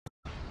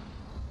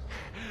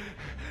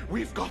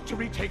We've got to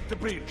retake the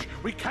bridge.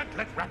 We can't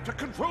let Raptor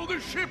control the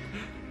ship.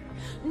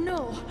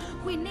 No,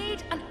 we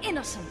need an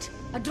innocent.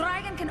 A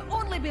dragon can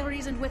only be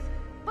reasoned with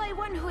by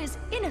one who is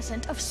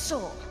innocent of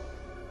soul.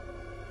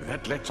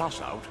 That lets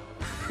us out.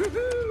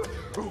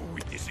 Oh,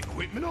 with this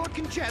equipment, I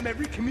can jam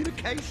every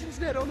communications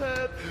net on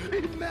Earth.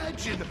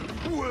 Imagine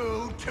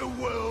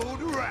world-to-world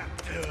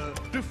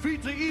Raptor.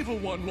 Defeat the evil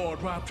one, Lord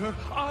Raptor.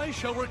 I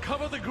shall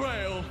recover the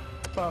Grail.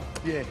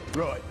 Yeah,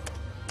 right.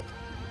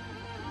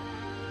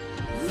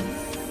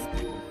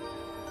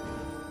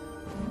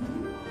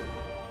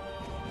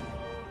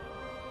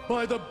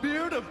 By the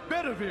beard of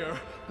Bedivere,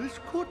 this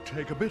could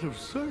take a bit of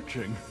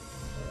searching.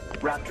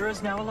 Raptor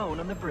is now alone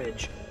on the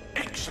bridge.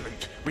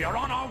 Excellent. We are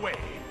on our way.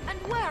 And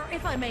where,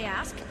 if I may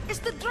ask, is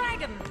the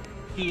dragon?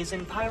 He is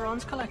in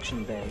Pyron's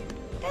collection bay.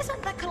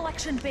 Isn't the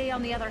collection bay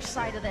on the other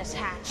side of this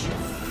hatch?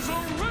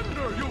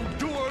 Surrender, you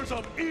doers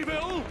of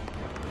evil!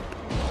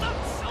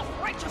 That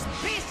self-righteous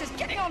beast is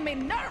getting on me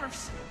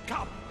nerves!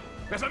 Come.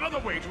 There's another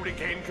way to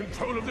regain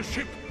control of the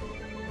ship.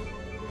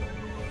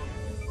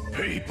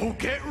 People,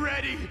 get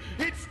ready!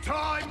 It's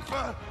time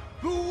for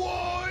the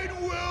wide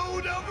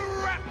world of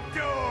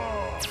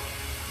Raptor!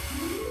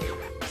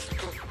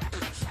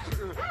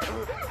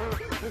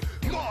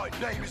 My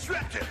name is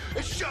Raptor,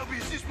 and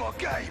showbiz is my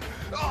game.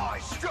 I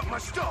struck my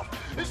stuff,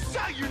 and so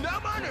you know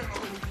my name.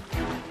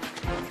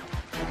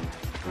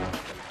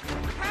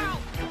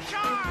 Help!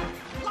 Shark!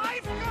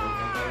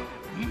 Lifeguard!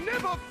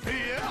 Never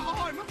fear,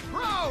 I'm a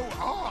pro.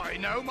 I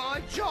know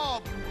my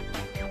job.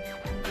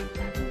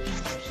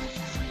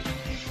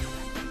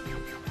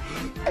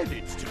 And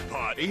it's to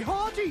party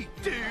hardy,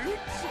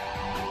 dudes.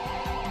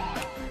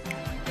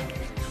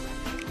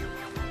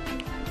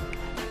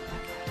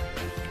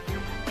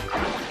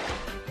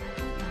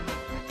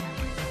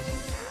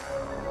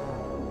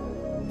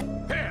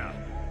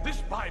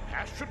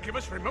 Bypass should give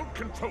us remote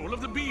control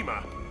of the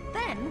beamer.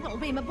 Then we'll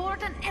beam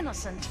aboard an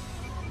innocent.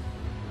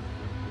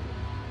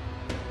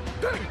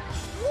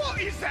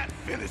 What is that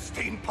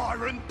Philistine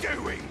Pyron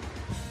doing?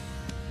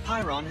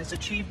 Pyron has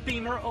achieved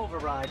beamer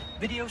override.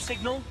 Video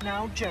signal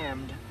now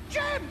jammed.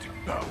 Jammed?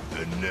 Oh,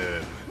 the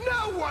nerve.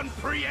 No one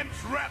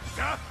preempts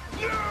Raptor.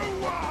 No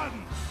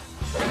one!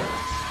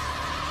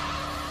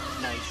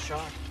 Nice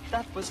shot.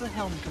 That was the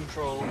helm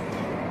control.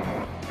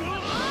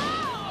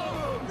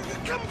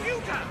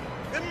 Computer!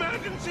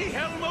 Emergency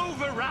helm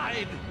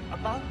override!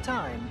 About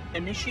time.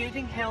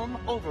 Initiating helm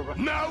override.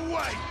 No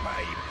way,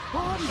 babe!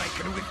 I'm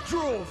making a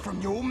withdrawal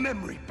from your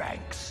memory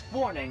banks.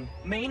 Warning.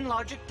 Main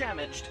logic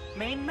damaged.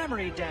 Main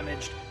memory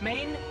damaged.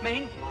 Main...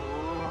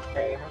 On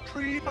a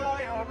tree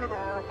by a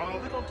river, a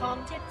little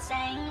tomtit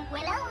sang,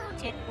 willow,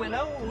 tit,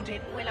 willow,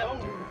 tit, willow.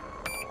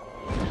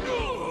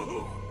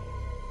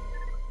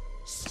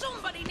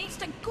 Somebody needs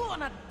to go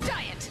on a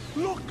diet!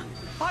 Look!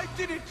 I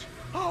did it!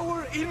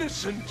 Our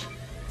innocent!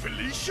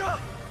 Felicia?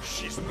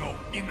 She's not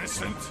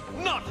innocent.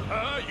 Not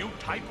her, you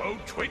typo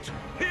twit!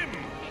 Him!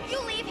 You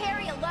leave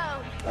Harry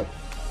alone!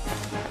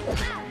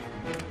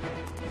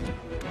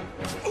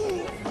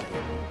 Ooh.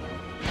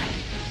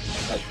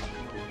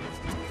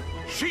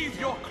 Sheathe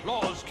your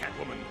claws,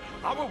 Catwoman.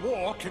 Our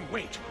war can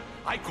wait.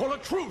 I call a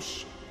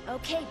truce.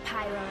 Okay,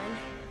 Pyron.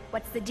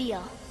 What's the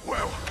deal?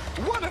 Well,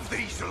 one of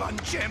these will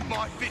ungem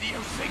my video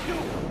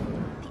signal.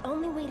 The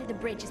only way to the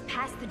bridge is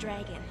past the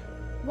dragon.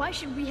 Why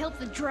should we help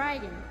the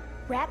dragon?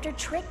 Raptor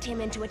tricked him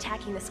into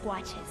attacking the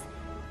Squatches.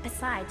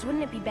 Besides,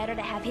 wouldn't it be better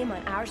to have him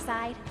on our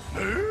side?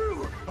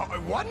 Ooh, I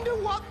wonder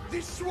what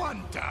this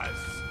one does.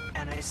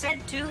 And I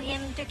said to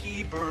him to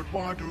keep Bird,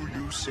 why do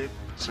you sit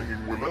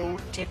singing willow?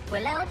 tip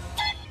willow.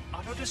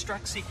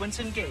 Auto-destruct sequence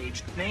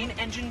engaged. Main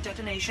engine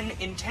detonation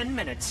in 10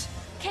 minutes.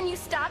 Can you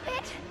stop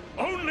it?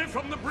 Only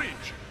from the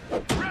bridge.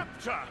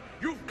 Raptor,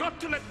 you've got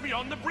to let me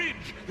on the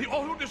bridge. The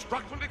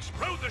auto-destruct will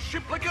explode the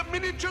ship like a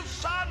miniature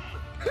sun.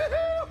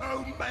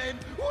 Oh man,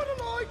 what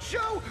a light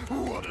show!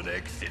 What an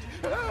exit!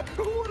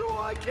 What do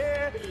I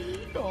care?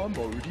 I'm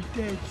already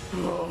dead.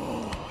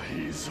 Oh,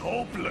 he's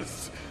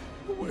hopeless.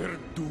 We're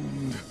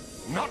doomed.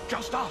 Not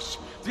just us.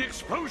 The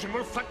explosion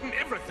will flatten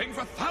everything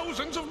for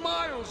thousands of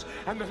miles.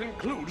 And that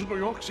includes New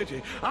York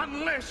City.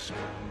 Unless...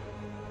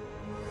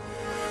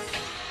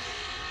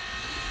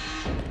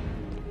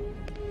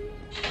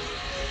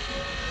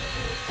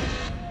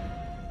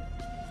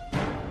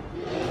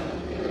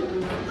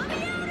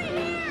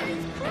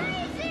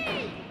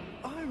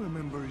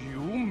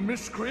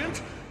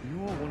 Miscreant,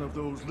 you're one of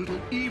those little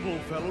evil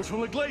fellows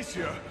from the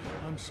glacier.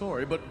 I'm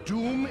sorry, but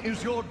doom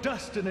is your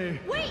destiny.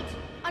 Wait!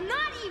 I'm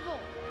not evil!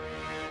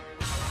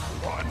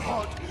 I'm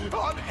hot,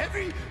 I'm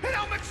heavy, and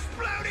I'm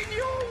exploding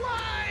your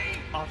way!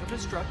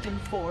 Auto-destruct in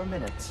 4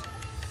 minutes.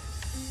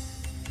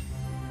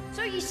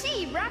 So you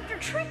see, Raptor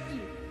tricked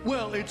you.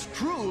 Well, it's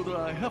true that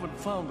I haven't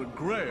found the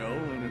Grail,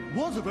 and it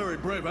was a very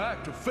brave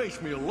act to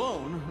face me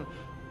alone.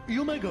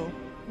 You may go.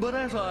 But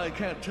as I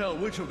can't tell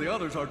which of the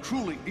others are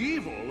truly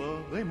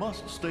evil, they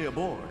must stay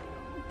aboard.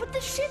 But the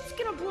ship's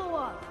gonna blow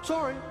up.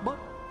 Sorry, but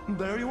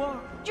there you are.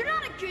 You're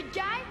not a good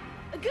guy.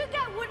 A good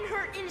guy wouldn't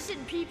hurt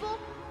innocent people.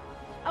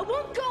 I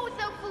won't go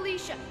without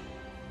Felicia.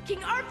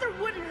 King Arthur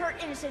wouldn't hurt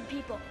innocent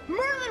people.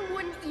 Merlin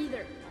wouldn't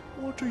either.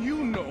 What do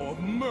you know of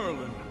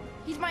Merlin?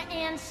 He's my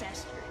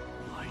ancestor.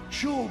 By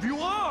Jove, you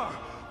are!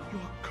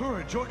 Your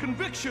courage, your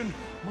conviction.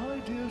 My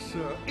dear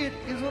sir, it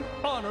is an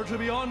honor to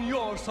be on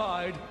your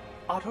side.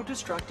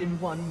 Auto-destruct in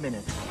 1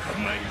 minute. A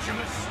major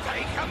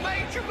mistake, a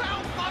major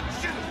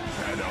malfunction!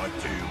 And I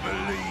do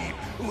believe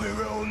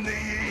we're on the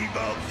eve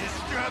of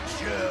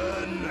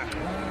destruction!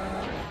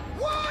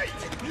 Wait!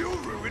 You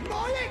ruined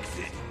my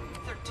exit!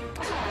 13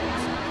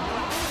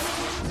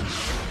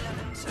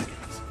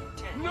 seconds.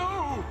 10.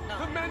 No!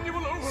 The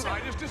manual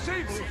override is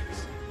disabled.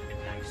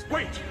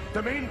 Wait!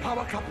 The main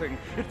power coupling.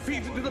 It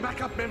feeds into the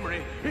backup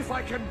memory. If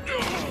I can...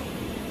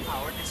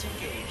 Power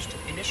disengaged.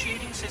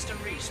 Initiating system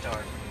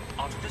restart.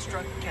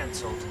 Auto-destruct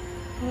cancelled.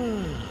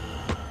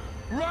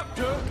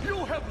 Raptor,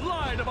 you have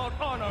lied about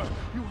honor.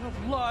 You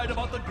have lied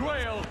about the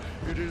Grail.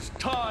 It is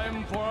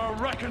time for a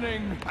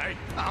reckoning. Hey,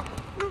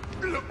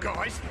 look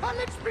guys,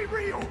 let's be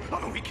real.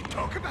 We can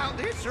talk about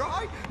this,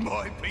 right?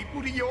 My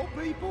people to your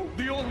people.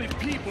 The only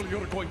people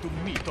you're going to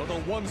meet are the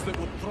ones that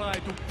will try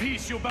to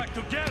piece you back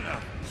together.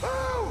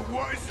 Oh,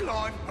 what is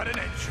life but an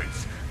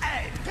entrance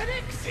and an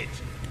exit?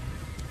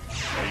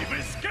 They've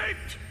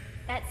escaped!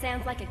 That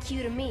sounds like a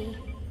cue to me.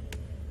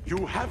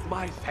 You have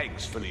my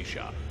thanks,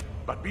 Felicia.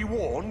 But be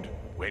warned,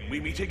 when we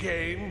meet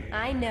again...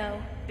 I know.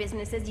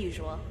 Business as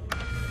usual.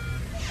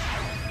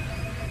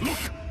 Look!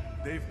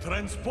 They've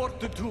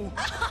transported to...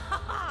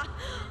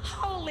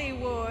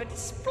 Hollywood,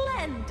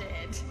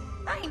 splendid.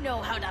 I know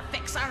how to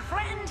fix our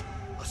friend.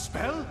 A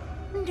spell?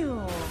 No,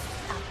 a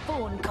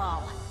phone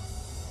call.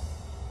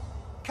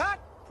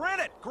 Cut!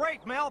 Print it!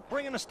 Great, Mel.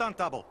 Bring in a stunt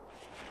double.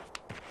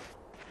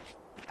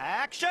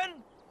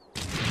 Action!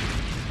 Print!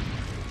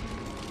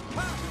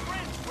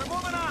 We're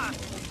moving on!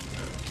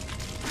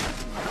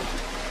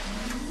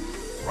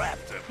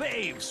 Raptor,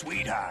 babe,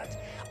 sweetheart.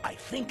 I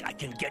think I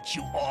can get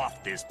you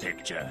off this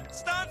picture.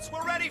 Stunts,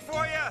 we're ready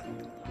for you!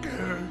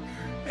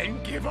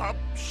 And give up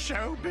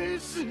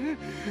showbiz?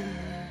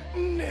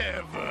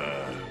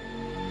 Never.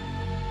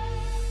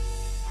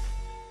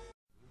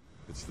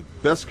 It's the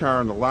best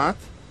car in the lot.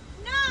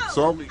 No!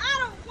 So I don't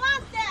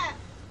want that!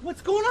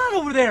 What's going on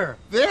over there?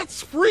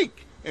 that's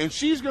Freak, and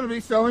she's going to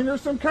be selling her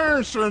some car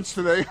insurance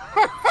today.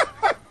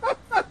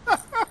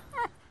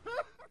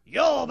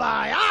 You'll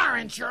buy our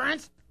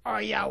insurance,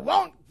 or you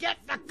won't get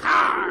the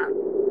car.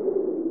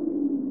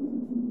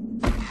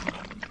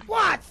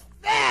 What's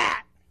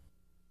that?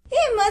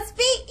 It must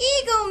be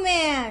Eagle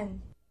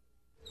Man.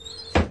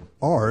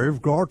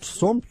 I've got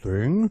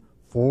something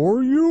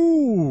for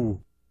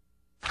you.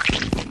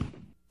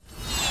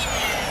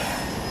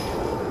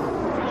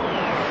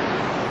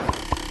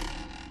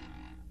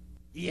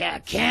 You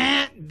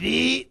can't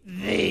beat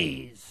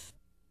these.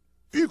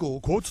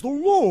 Eagle quotes the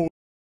law,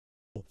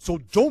 so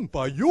don't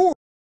buy your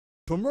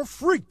from a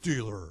freak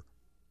dealer.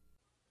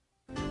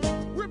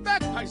 We're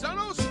back,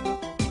 paisanos!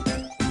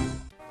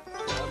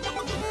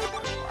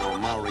 Oh,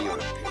 Mario.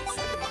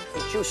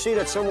 Did you see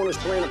that someone is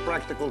playing a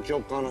practical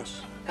joke on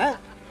us? Huh?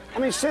 I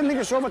mean, sending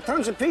us over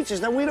tons of pizzas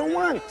that we don't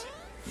want.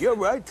 You're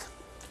right.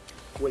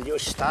 Will you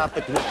stop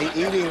it with the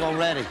eating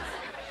already?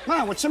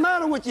 Ma, what's the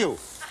matter with you?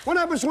 What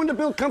happens when the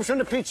bill comes from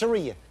the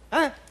pizzeria?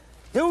 Huh?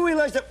 Do you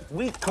realize that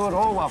we could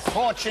owe a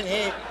fortune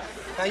here?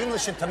 Now, you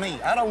listen to me.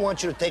 I don't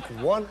want you to take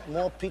one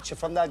more pizza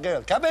from that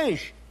girl.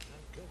 Capiche?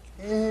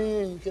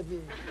 Humana.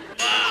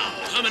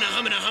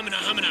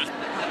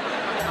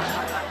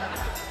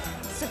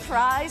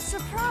 Surprise,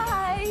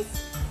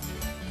 surprise.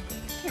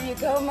 Here you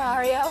go,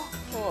 Mario.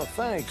 Oh,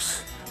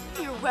 thanks.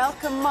 You're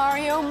welcome,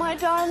 Mario, my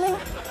darling.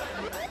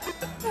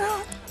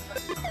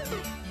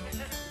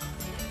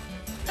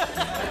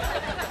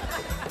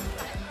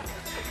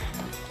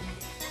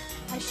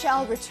 I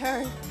shall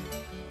return.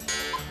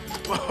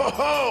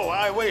 Oh,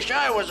 I wish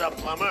I was a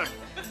plumber.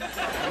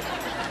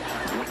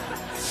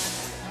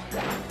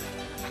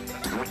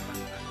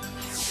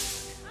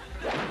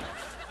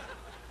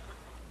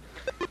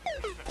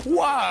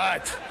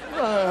 What?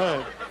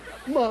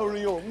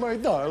 Mario, my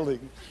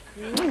darling.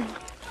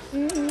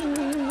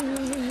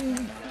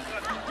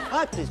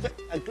 What is that?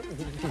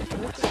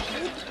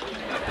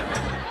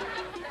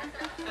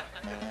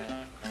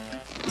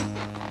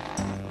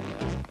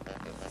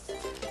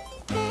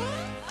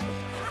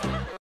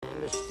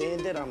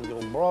 Understand it? I'm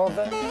your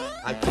brother.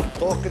 I keep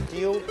talking to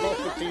you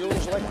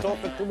is like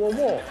talking to a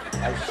wall.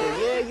 I say,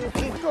 yeah, you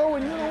keep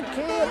going. You don't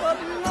care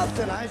about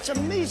nothing. It's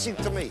amazing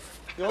to me.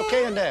 You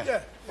okay in there?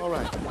 Yeah. All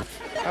right.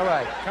 All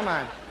right, come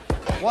on.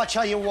 Watch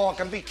how you walk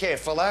and be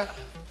careful, huh?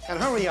 And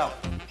hurry up.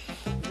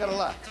 You got a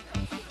lot.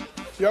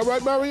 You all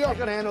right, Mario? I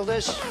can handle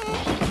this. Oh,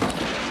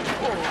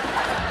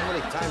 how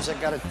many times I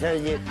gotta tell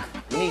you,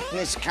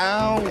 neatness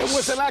counts. It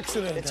was an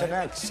accident. It's an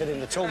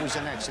accident. It's always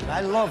an accident.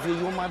 I love you.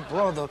 You're my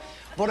brother.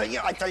 But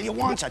I tell you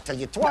once, I tell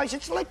you twice.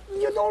 It's like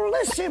you don't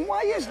listen.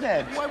 Why is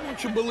that? Why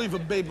won't you believe a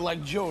babe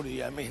like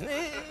Jody? I mean,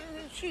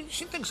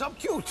 she thinks I'm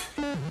cute.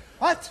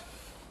 What?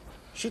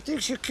 She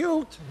thinks you're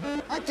cute.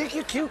 I think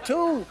you're cute,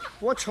 too.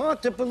 What's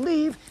hard to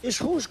believe is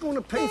who's going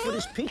to pay for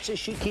this pizza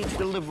she keeps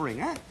delivering,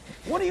 huh?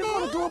 What are you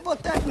going to do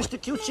about that, Mr.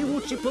 Cutesy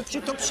Wootsy Poopsy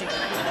Toopsy?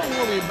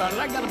 Don't worry about it.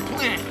 I got a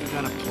plan. You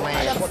got a plan?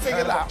 I gotta figure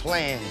it out.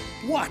 Plan?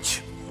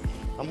 Watch.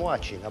 I'm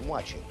watching.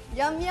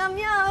 Yum, yum,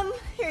 yum.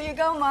 Here you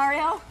go,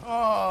 Mario.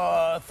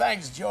 Oh,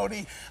 thanks,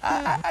 Jody.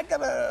 My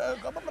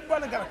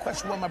brother got a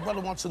question. Well, my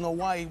brother wants to know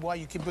why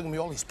you keep bringing me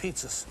all these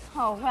pizzas.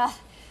 Oh, well,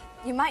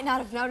 you might not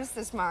have noticed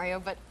this, Mario,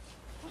 but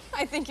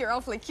I think you're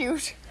awfully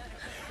cute.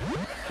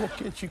 Poor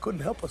kid, she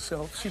couldn't help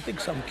herself. She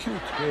thinks I'm cute.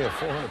 Yeah,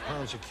 400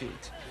 pounds of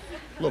cute.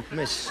 Look,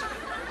 miss,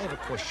 I have a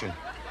question.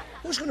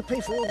 Who's going to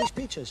pay for all these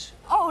pizzas?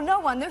 Oh,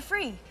 no one. They're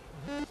free.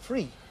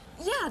 Free?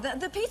 Yeah,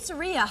 the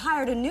pizzeria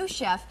hired a new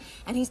chef,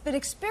 and he's been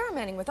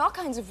experimenting with all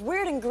kinds of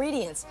weird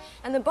ingredients.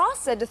 And the boss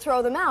said to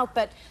throw them out,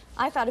 but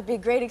I thought it'd be a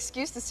great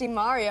excuse to see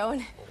Mario,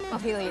 and, well,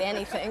 he'll eat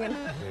anything, and...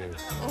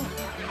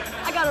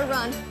 Oh, I gotta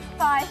run.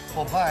 Bye.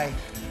 Oh, bye.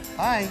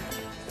 Bye.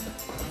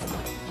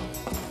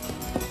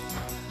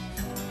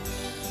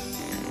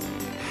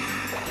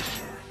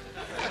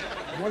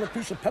 Want a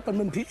piece of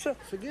peppermint pizza?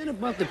 Forget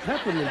about the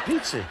peppermint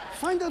pizza.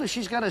 Find out if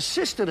she's got a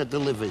sister that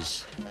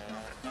delivers.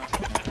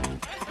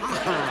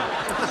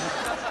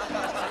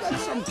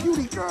 That's some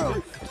cutie girl.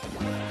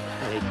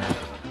 Hey.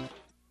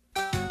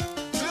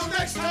 Till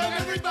next time,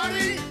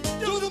 everybody!